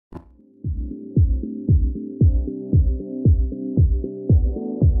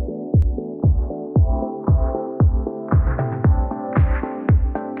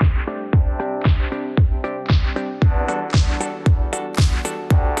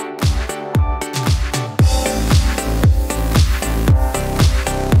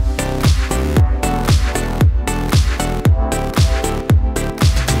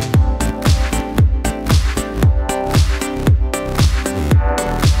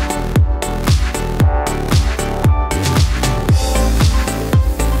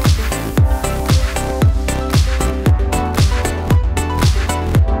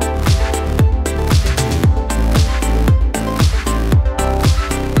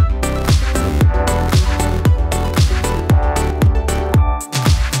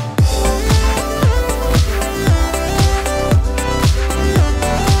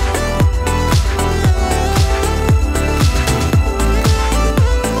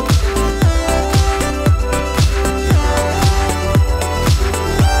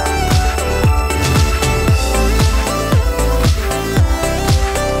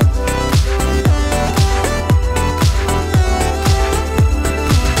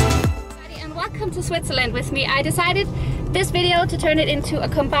to Switzerland with me, I decided this video to turn it into a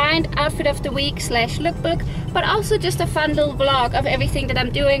combined outfit of the week / lookbook, but also just a fun little vlog of everything that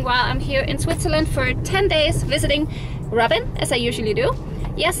I'm doing while I'm here in Switzerland for 10 days visiting Robin, as I usually do.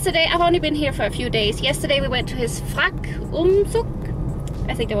 Yesterday, I've only been here for a few days. Yesterday we went to his Umzug.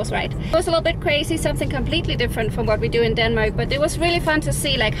 I think that was right. It was a little bit crazy, something completely different from what we do in Denmark, but it was really fun to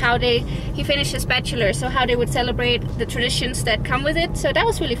see like how he finished his bachelor, so how they would celebrate the traditions that come with it. So that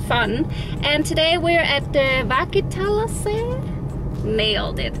was really fun. And today we're at the Vakitalasee.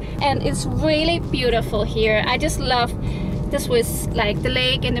 Nailed it. And it's really beautiful here. I just love this with like the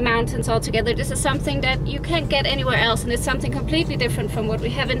lake and the mountains all together. This is something that you can't get anywhere else, and it's something completely different from what we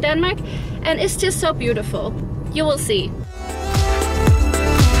have in Denmark, and it's just so beautiful. You will see.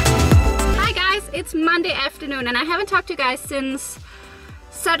 It's Monday afternoon and I haven't talked to you guys since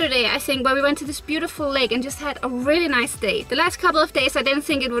Saturday, I think, where we went to this beautiful lake and just had a really nice day. The last couple of days I didn't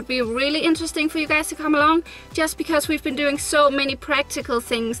think it would be really interesting for you guys to come along, just because we've been doing so many practical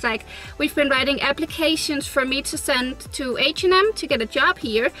things. Like we've been writing applications for me to send to HeyEugena to get a job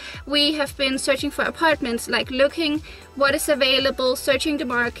here. We have been searching for apartments, like looking what is available, searching the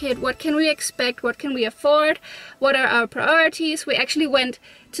market, what can we expect, what can we afford, what are our priorities. We actually went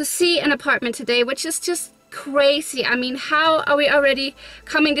to see an apartment today, which is just crazy. I mean, how are we already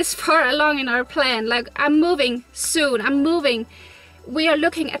coming this far along in our plan? Like, I'm moving soon. I'm moving. We are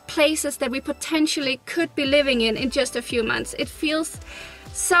looking at places that we potentially could be living in just a few months. It feels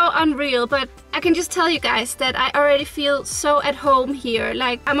so unreal, but I can just tell you guys that I already feel so at home here.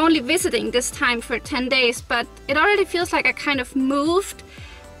 Like, I'm only visiting this time for 10 days, but it already feels like I kind of moved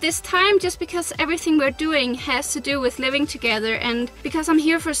this time, just because everything we're doing has to do with living together, and because I'm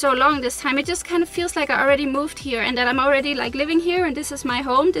here for so long this time, it just kind of feels like I already moved here and that I'm already like living here and this is my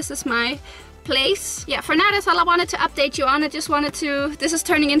home, this is my place. Yeah, for now that's all I wanted to update you on. I just wanted to, this is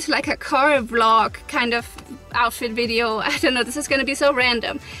turning into like a car vlog kind of outfit video. I don't know, this is gonna be so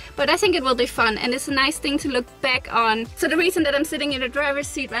random, but I think it will be fun and it's a nice thing to look back on. So the reason that I'm sitting in the driver's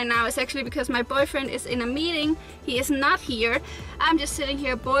seat right now is actually because my boyfriend is in a meeting. He is not here. I'm just sitting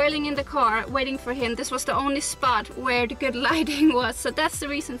here boiling in the car waiting for him. This was the only spot where the good lighting was, so that's the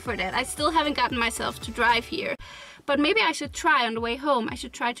reason for that. I still haven't gotten myself to drive here, but maybe I should try on the way home. I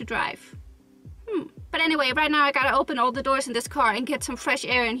should try to drive. But anyway, right now I gotta open all the doors in this car and get some fresh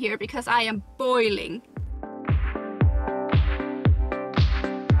air in here because I am boiling.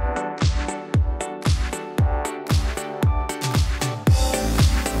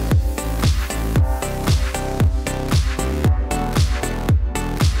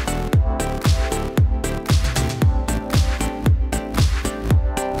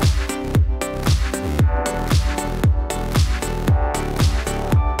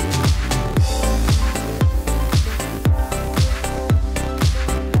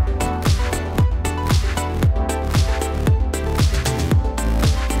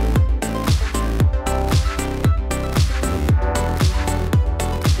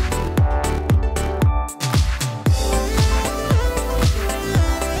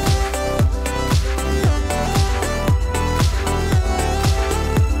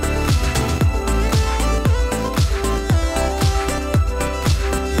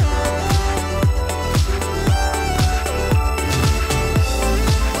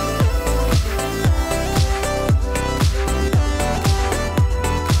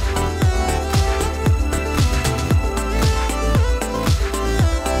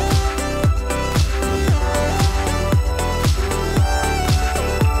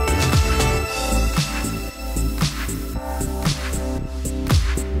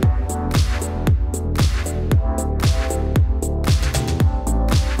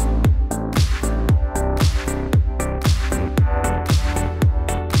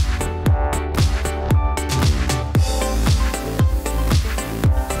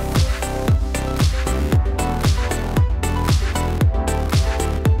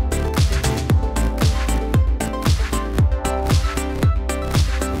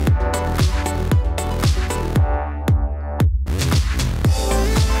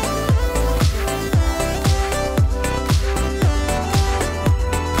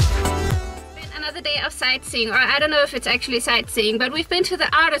 Sightseeing, or I don't know if it's actually sightseeing, but we've been to the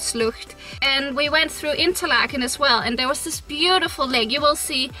Ouderslucht and we went through Interlaken as well, and there was this beautiful lake. You will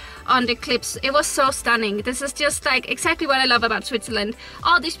see on the clips. It was so stunning. This is just like exactly what I love about Switzerland.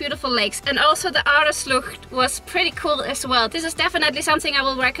 All these beautiful lakes, and also the Ouderslucht was pretty cool as well. This is definitely something I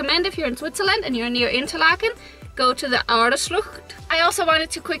will recommend if you're in Switzerland and you're near Interlaken. Go to the Ouderslucht. I also wanted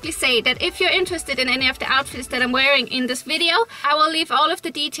to quickly say that if you're interested in any of the outfits that I'm wearing in this video, I will leave all of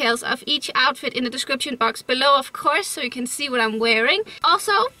the details of each outfit in the description box below, of course, so you can see what I'm wearing.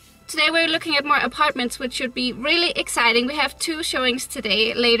 Also, Today we're looking at more apartments, which should be really exciting. We have 2 showings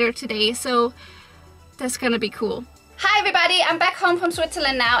later today, so that's gonna be cool. Hi everybody, I'm back home from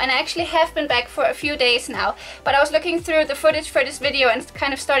Switzerland now, and I actually have been back for a few days now. But I was looking through the footage for this video and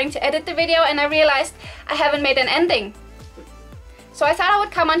kind of starting to edit the video, and I realized I haven't made an ending. So I thought I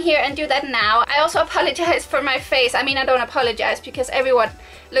would come on here and do that now. I also apologize for my face. I mean, I don't apologize because everyone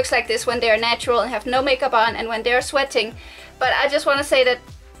looks like this when they're natural and have no makeup on and when they're sweating. But I just want to say that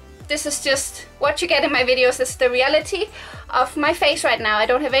this is just what you get in my videos. This is the reality of my face right now. I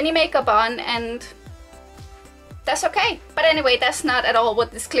don't have any makeup on, and that's okay. But anyway, that's not at all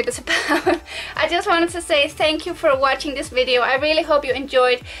what this clip is about. I just wanted to say thank you for watching this video. I really hope you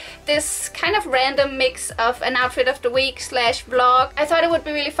enjoyed this kind of random mix of an outfit of the week / vlog. I thought it would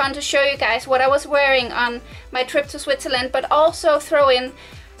be really fun to show you guys what I was wearing on my trip to Switzerland, but also throw in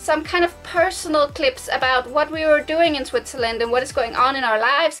some kind of personal clips about what we were doing in Switzerland and what is going on in our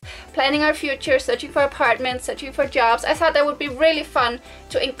lives, planning our future, searching for apartments, searching for jobs. I thought that would be really fun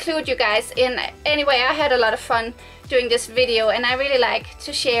to include you guys in. Anyway, I had a lot of fun doing this video, and I really like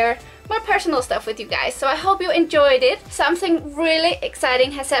to share more personal stuff with you guys, so I hope you enjoyed it. Something really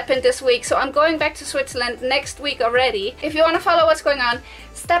exciting has happened this week, so I'm going back to Switzerland next week already. If you want to follow what's going on,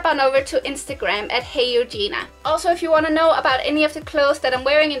 step on over to Instagram at HeyEugena. Also, if you want to know about any of the clothes that I'm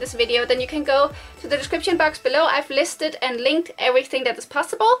wearing in this video, then you can go to the description box below. I've listed and linked everything that is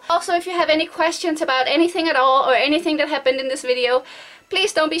possible. Also, if you have any questions about anything at all or anything that happened in this video,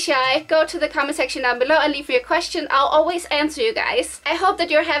 please don't be shy. Go to the comment section down below and leave your question. I'll always answer you guys. I hope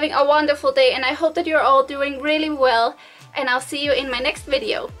that you're having a wonderful day, and I hope that you're all doing really well, and I'll see you in my next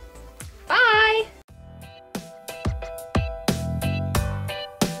video. Bye!